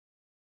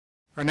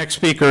Our next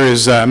speaker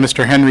is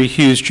Mr. Henry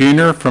Hughes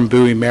Jr. from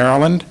Bowie,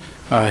 Maryland.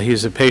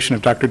 He's a patient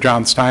of Dr.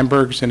 John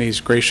Steinberg's, and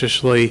he's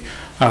graciously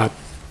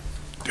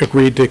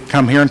agreed to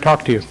come here and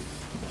talk to you.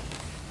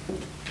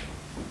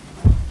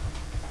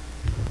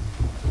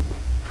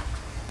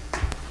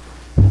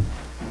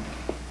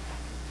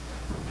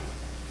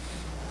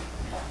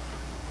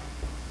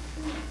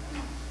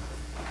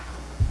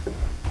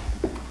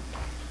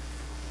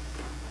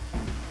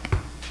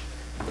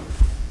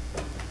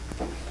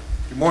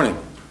 Good morning.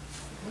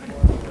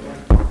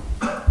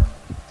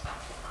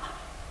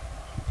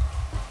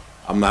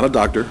 I'm not a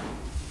doctor.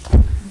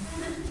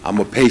 I'm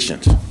a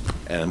patient.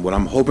 And what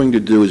I'm hoping to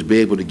do is be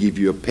able to give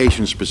you a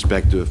patient's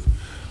perspective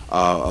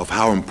of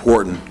how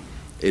important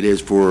it is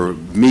for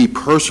me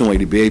personally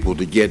to be able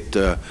to get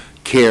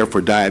care for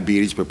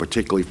diabetes, but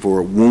particularly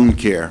for wound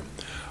care.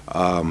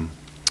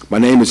 My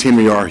name is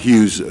Henry R.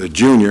 Hughes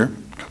Jr.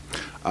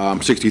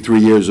 I'm 63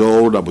 years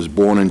old. I was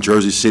born in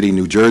Jersey City,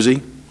 New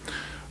Jersey.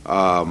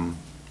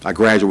 I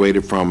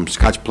graduated from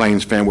Scotch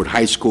Plains Fanwood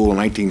High School in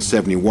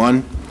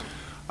 1971.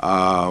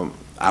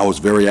 I was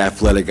very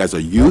athletic as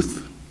a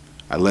youth.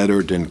 I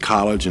lettered in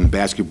college in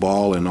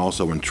basketball and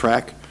also in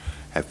track.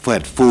 I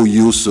had full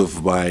use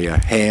of my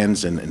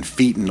hands and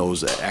feet in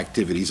those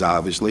activities,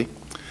 obviously.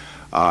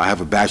 I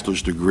have a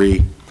bachelor's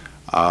degree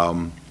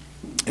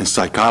in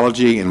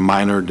psychology and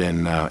minored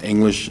in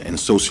English and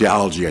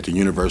sociology at the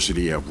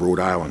University of Rhode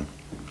Island.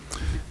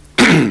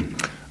 I've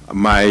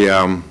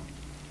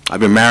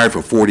been married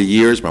for 40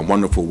 years. My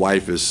wonderful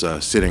wife is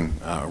sitting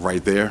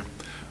right there.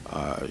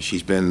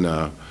 She's been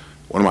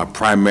one of my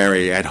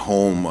primary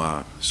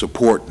at-home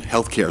support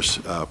healthcare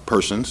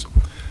persons.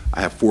 I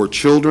have 4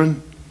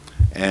 children,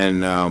 and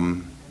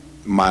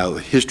my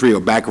history or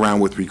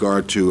background with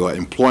regard to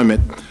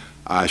employment,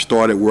 I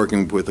started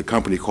working with a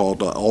company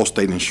called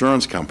Allstate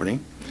Insurance Company,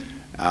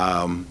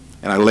 and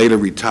I later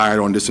retired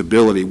on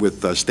disability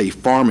with State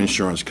Farm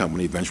Insurance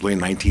Company eventually in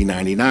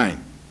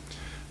 1999.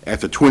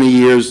 After 20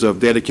 years of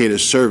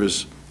dedicated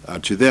service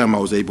to them, I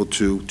was able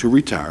to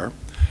retire.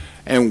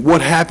 And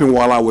what happened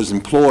while I was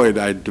employed,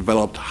 I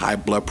developed high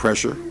blood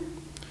pressure.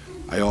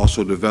 I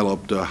also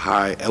developed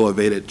high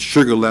elevated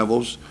sugar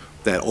levels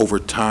that over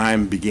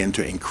time began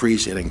to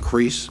increase and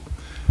increase.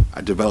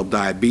 I developed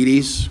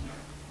diabetes,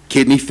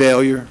 kidney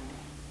failure.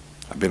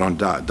 I've been on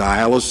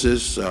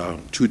dialysis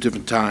 2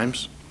 different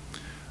times.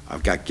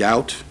 I've got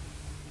gout,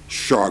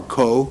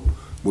 Charcot,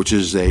 which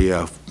is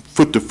a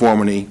foot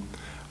deformity,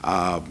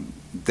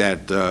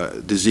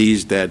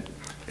 disease that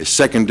is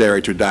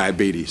secondary to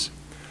diabetes.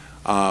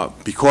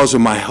 Because of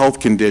my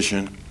health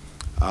condition,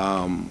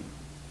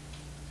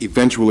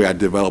 eventually I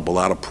developed a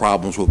lot of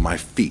problems with my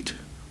feet,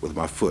 with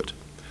my foot.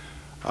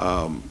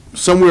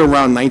 Somewhere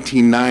around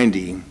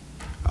 1990,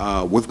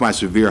 with my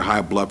severe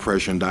high blood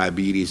pressure and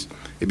diabetes,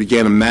 it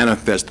began to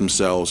manifest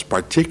themselves,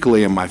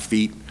 particularly in my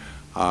feet.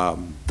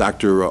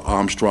 Dr.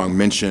 Armstrong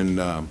mentioned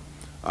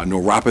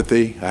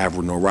neuropathy. I have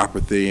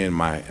neuropathy in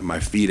my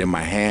feet and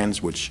my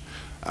hands, which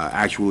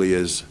actually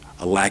is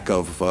a lack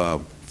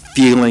of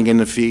feeling in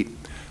the feet.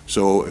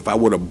 So if I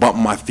were to bump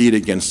my feet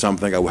against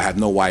something, I would have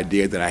no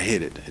idea that I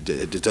hit it.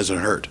 It doesn't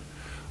hurt.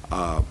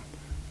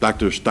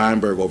 Dr.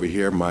 Steinberg over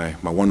here, my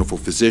wonderful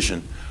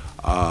physician,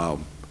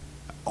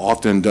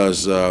 often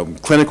does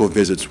clinical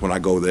visits when I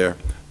go there,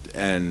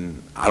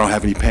 and I don't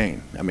have any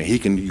pain. I mean, he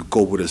can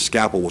go with a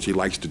scalpel, which he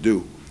likes to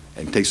do,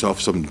 and takes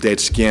off some dead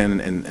skin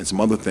and some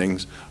other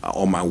things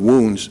on my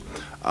wounds,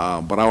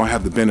 but I don't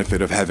have the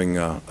benefit of having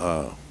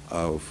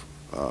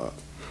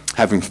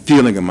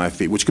feeling in my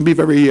feet, which can be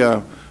very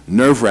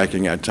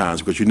nerve-wracking at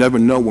times because you never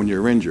know when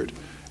you're injured.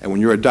 And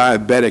when you're a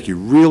diabetic, you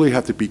really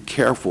have to be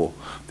careful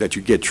that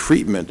you get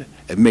treatment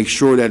and make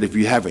sure that if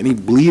you have any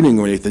bleeding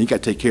or anything, you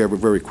got to take care of it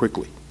very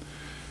quickly.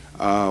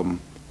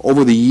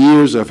 Over the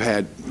years, I've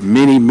had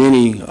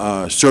many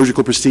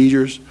surgical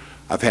procedures.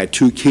 I've had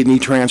 2 kidney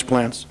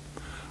transplants,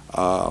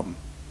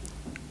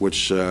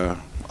 which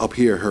up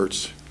here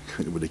hurts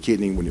with the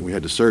kidney when we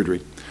had the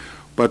surgery.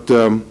 But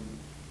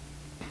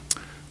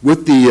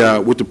with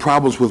the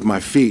problems with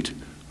my feet,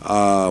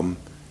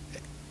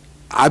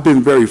 I've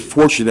been very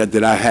fortunate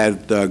that I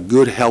had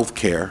good health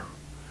care.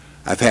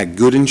 I've had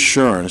good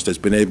insurance that's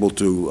been able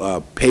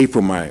to pay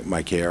for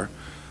my care.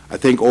 I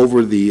think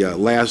over the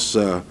last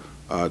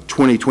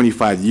 20,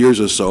 25 years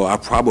or so,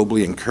 I've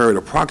probably incurred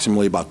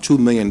approximately about $2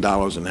 million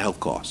in health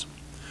costs,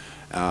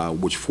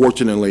 which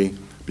fortunately,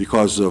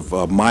 because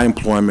of my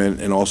employment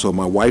and also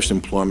my wife's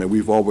employment,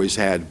 we've always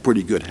had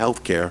pretty good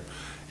health care,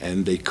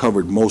 and they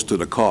covered most of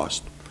the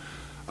cost.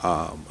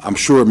 I'm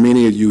sure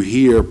many of you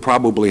here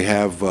probably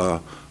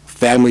have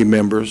family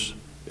members,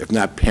 if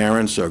not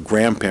parents or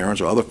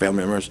grandparents or other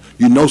family members.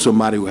 You know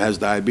somebody who has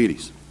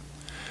diabetes.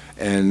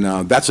 And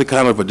that's a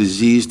kind of a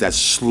disease that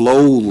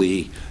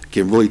slowly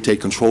can really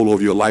take control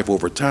over your life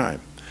over time.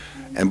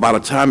 And by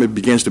the time it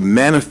begins to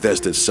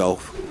manifest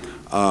itself,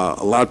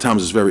 a lot of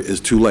times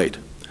it's too late.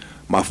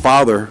 My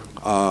father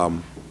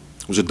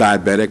was a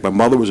diabetic. My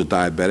mother was a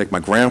diabetic. My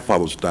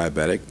grandfather was a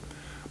diabetic.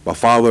 My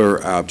father,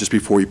 just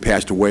before he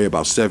passed away,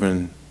 about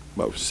 40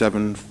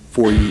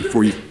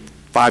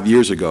 5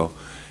 years ago,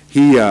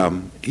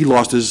 he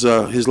lost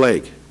his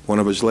leg, one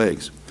of his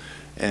legs.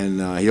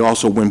 And he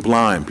also went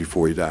blind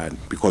before he died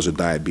because of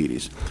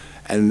diabetes.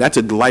 And that's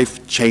a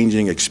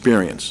life-changing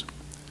experience.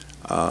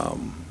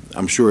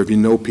 I'm sure if you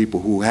know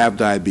people who have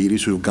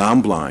diabetes, who've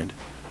gone blind,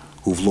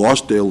 who've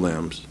lost their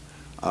limbs,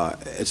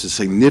 it's a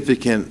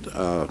significant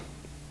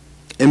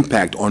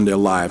impact on their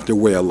life, their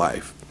way of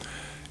life.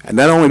 And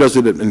not only does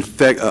it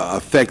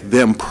affect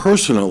them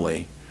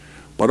personally,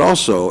 but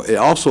also it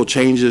also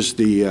changes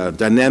the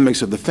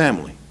dynamics of the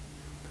family.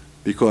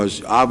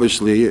 Because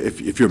obviously,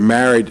 if you're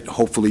married,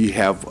 hopefully you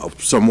have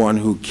someone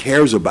who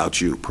cares about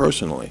you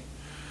personally.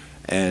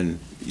 And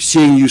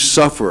seeing you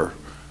suffer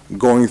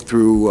going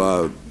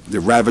through the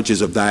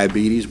ravages of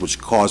diabetes, which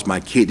caused my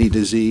kidney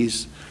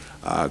disease,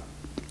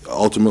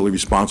 ultimately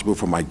responsible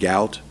for my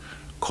gout,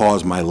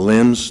 caused my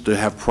limbs to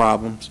have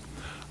problems.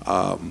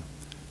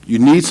 You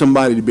need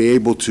somebody to be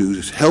able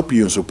to help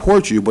you and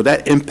support you, but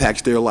that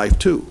impacts their life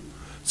too.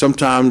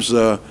 Sometimes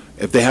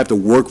if they have to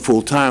work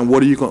full time,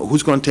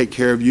 who's going to take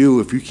care of you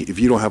if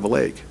you don't have a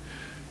leg?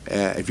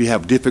 If you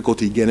have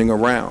difficulty getting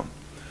around?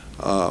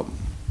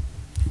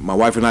 My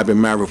wife and I have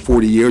been married for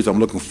 40 years. I'm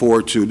looking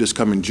forward to this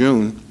coming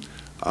June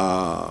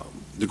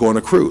to go on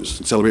a cruise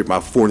and celebrate my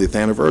 40th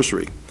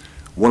anniversary.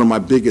 One of my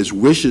biggest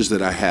wishes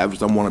that I have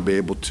is I want to be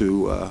able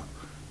to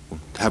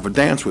have a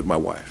dance with my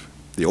wife,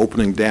 the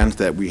opening dance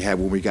that we had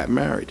when we got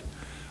married.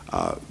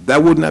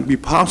 That would not be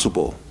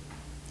possible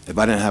if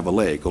I didn't have a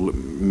leg. Or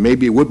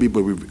maybe it would be,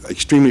 but it would be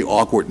extremely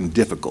awkward and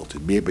difficult to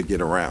be able to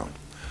get around.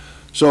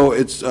 So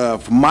it's,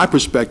 from my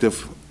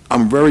perspective,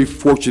 I'm very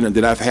fortunate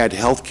that I've had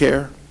health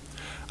care.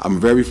 I'm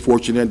very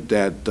fortunate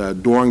that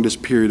during this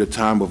period of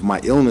time of my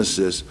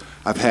illnesses,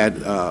 I've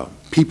had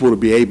people to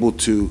be able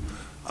to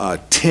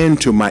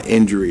tend to my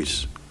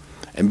injuries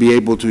and be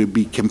able to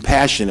be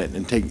compassionate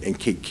and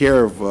take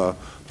care of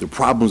the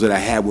problems that I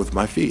had with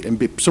my feet, and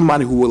be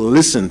somebody who will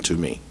listen to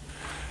me.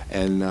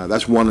 And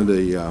that's one of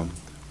the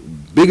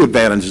big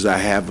advantages I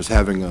have, was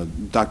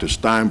having Dr.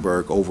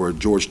 Steinberg over at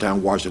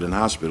Georgetown Washington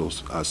Hospital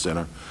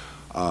Center.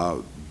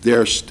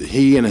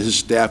 He and his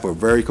staff are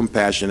very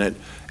compassionate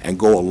and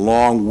go a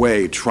long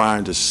way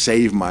trying to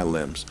save my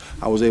limbs.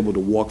 I was able to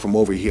walk from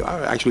over here.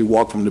 I actually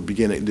walked from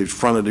the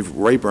front of the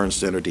Rayburn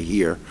Center to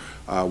here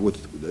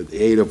with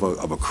the aid of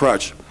a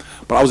crutch,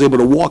 but I was able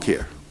to walk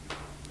here,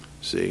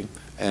 see?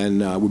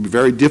 And it would be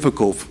very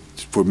difficult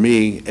for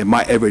me in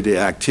my everyday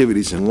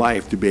activities in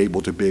life to be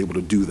able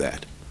to do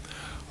that.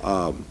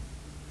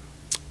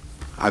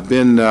 I've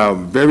been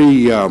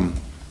very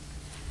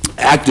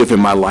active in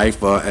my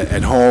life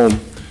at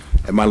home,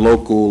 at my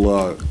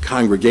local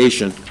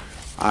congregation.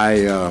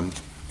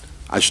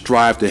 I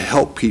strive to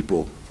help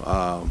people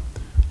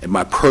in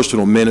my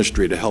personal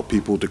ministry, to help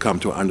people to come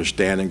to an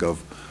understanding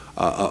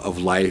of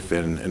life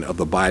and of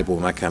the Bible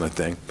and that kind of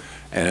thing.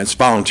 And it's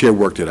volunteer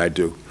work that I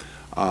do.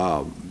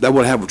 That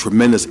would have a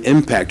tremendous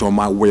impact on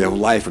my way of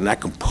life and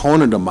that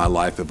component of my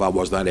life if I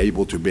was not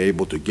able to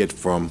get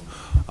from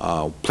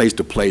place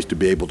to place to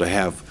be able to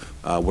have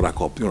what I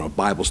call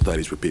Bible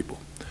studies with people.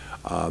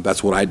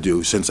 That's what I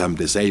do since I'm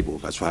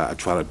disabled. That's why I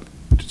try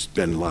to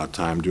spend a lot of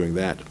time doing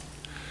that.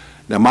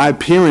 Now, my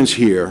appearance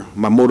here,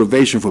 my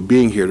motivation for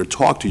being here to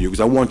talk to you,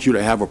 because I want you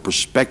to have a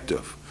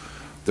perspective,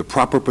 the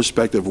proper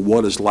perspective of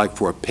what it's like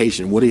for a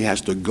patient, what he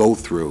has to go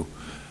through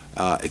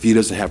if he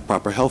doesn't have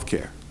proper health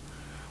care.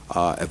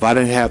 If I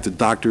didn't have the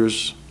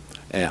doctors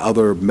and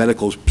other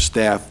medical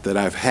staff that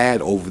I've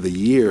had over the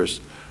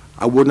years,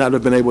 I would not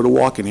have been able to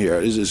walk in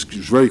here. It's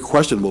very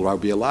questionable if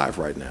I'd be alive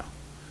right now.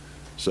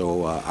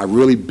 So I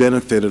really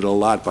benefited a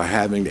lot by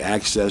having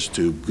access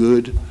to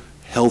good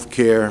health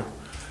care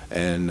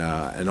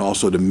and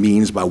also the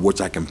means by which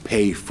I can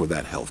pay for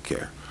that health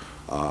care.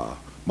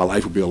 My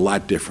life would be a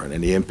lot different,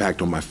 and the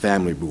impact on my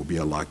family would be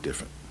a lot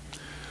different.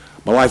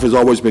 My life has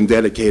always been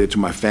dedicated to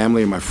my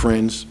family and my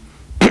friends,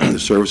 the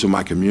service of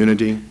my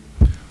community.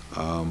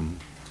 I've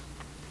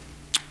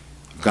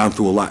gone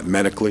through a lot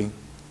medically.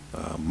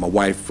 My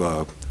wife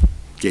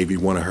gave me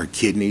one of her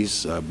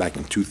kidneys back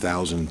in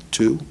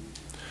 2002,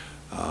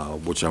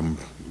 which I'm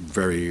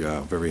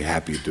very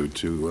happy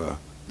to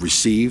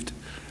received,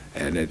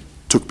 and it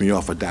took me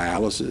off of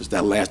dialysis.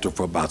 That lasted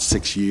for about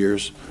 6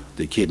 years,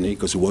 the kidney,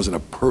 because it wasn't a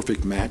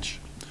perfect match.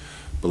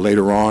 But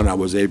later on, I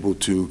was able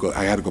to go,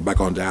 I had to go back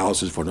on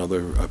dialysis for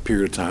another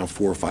period of time,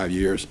 4 or 5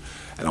 years,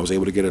 and I was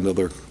able to get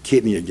another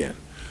kidney again,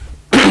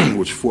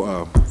 which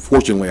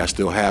fortunately I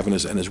still have and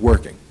is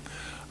working.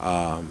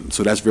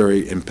 So that's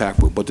very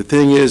impactful. But the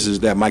thing is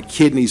that my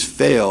kidneys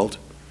failed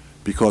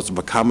because of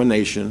a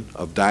combination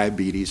of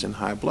diabetes and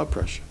high blood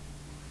pressure.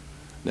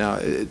 Now,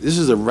 this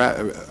is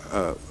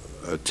a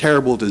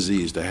terrible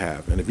disease to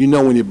have. And if you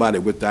know anybody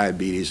with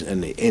diabetes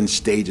and the end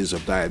stages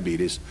of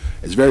diabetes,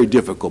 it's very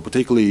difficult,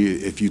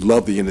 particularly if you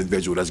love the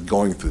individual that's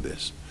going through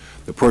this.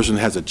 The person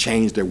has to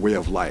change their way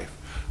of life.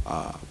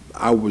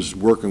 I was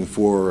working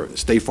for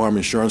State Farm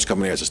Insurance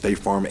Company as a State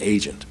Farm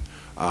agent.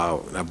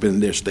 I've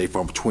been there State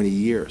Farm for 20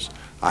 years.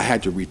 I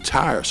had to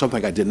retire,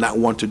 something I did not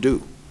want to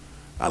do.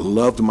 I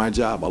loved my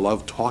job. I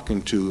loved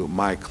talking to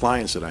my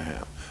clients that I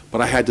have.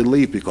 but I had to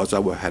leave because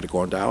I had to go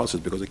on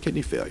dialysis because of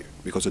kidney failure,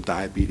 because of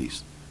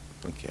diabetes.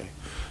 Okay,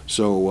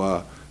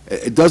 so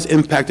it does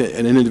impact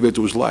an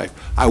individual's life.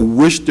 I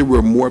wish there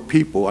were more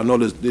people. I know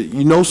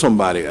you know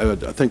somebody. I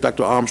think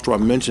Dr.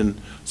 Armstrong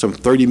mentioned some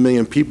 30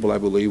 million people, I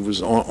believe,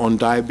 was on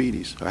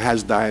diabetes or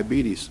has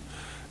diabetes.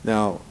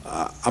 Now,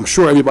 I'm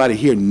sure everybody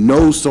here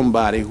knows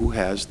somebody who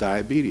has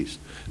diabetes.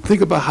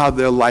 Think about how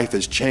their life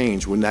has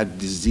changed when that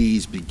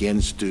disease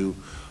begins to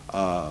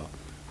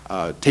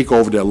take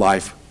over their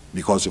life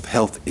because of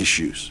health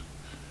issues.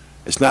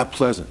 It's not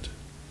pleasant.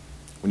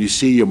 When you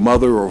see your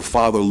mother or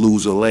father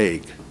lose a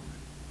leg,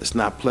 it's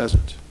not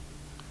pleasant.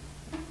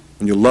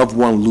 When your loved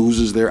one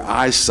loses their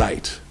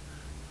eyesight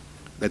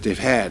that they've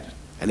had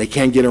and they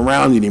can't get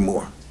around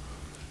anymore,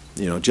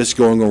 you know, just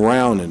going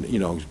around and, you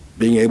know,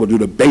 being able to do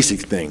the basic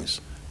things,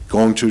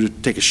 going to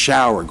take a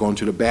shower, going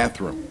to the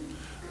bathroom,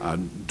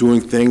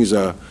 doing things,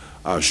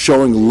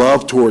 showing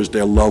love towards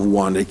their loved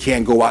one. They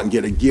can't go out and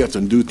get a gift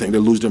and do things. They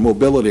lose their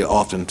mobility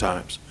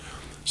oftentimes.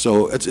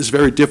 So it's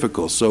very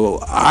difficult. So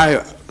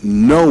I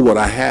know what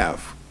I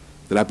have,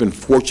 that I've been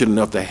fortunate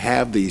enough to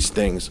have these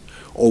things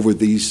over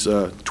these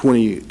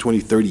 20,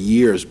 30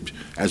 years.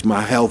 As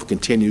my health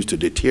continues to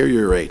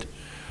deteriorate,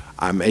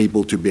 I'm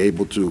able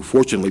to,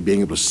 fortunately,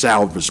 being able to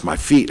salvage my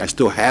feet. I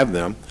still have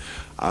them.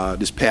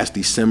 This past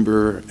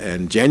December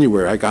and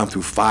January, I gone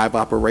through 5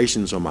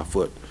 operations on my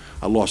foot.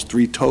 I lost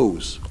 3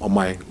 toes on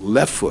my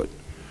left foot.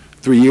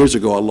 3 years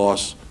ago, I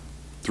lost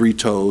 3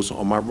 toes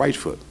on my right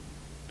foot.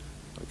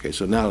 Okay,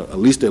 so now at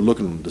least they're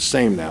looking the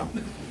same now.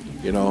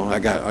 You know,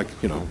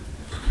 you know.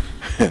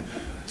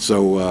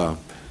 So,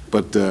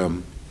 but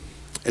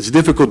it's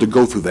difficult to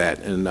go through that,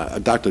 and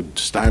Dr.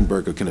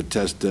 Steinberger can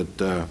attest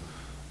that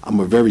I'm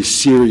a very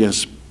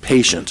serious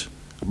patient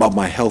about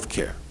my health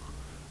care.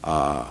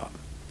 I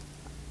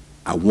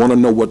want to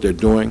know what they're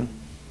doing,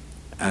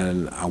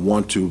 and I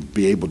want to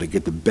be able to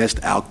get the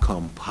best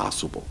outcome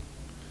possible.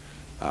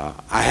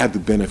 I have the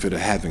benefit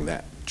of having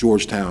that.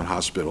 Georgetown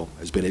Hospital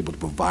has been able to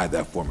provide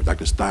that for me.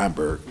 Dr.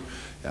 Steinberg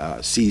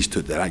sees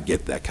to that I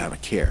get that kind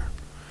of care.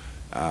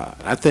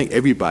 I think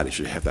everybody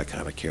should have that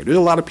kind of care. There's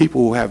a lot of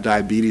people who have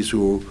diabetes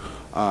who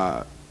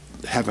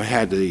haven't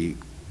had the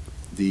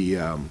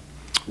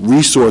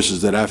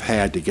resources that I've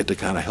had to get the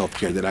kind of health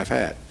care that I've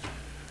had.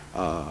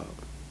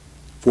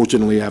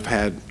 Fortunately, I've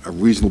had a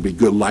reasonably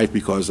good life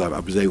because I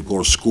was able to go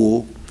to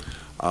school,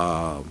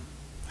 I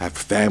have a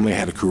family, I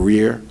had a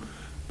career,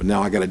 but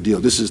now I got to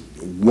deal. This is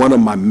one of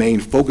my main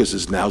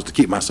focuses now, is to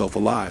keep myself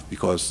alive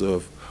because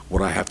of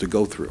what I have to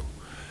go through.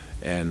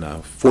 And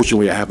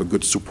fortunately, I have a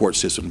good support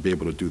system to be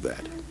able to do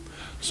that.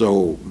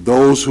 So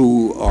those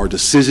who are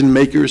decision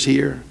makers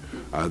here,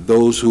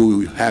 those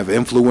who have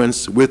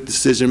influence with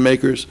decision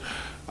makers,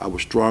 I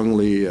would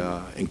strongly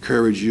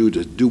encourage you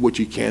to do what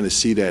you can to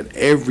see that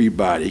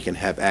everybody can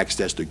have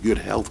access to good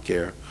health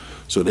care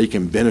so they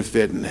can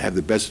benefit and have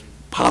the best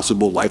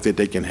possible life that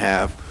they can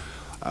have,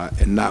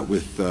 and not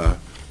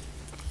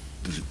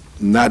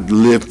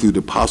live through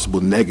the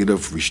possible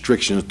negative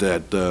restrictions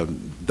that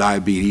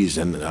diabetes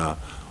and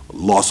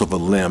loss of a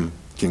limb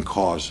can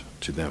cause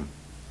to them.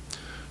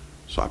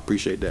 So I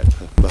appreciate that.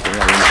 Thank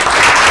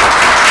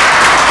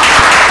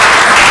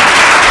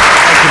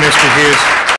you, Mr. Hughes.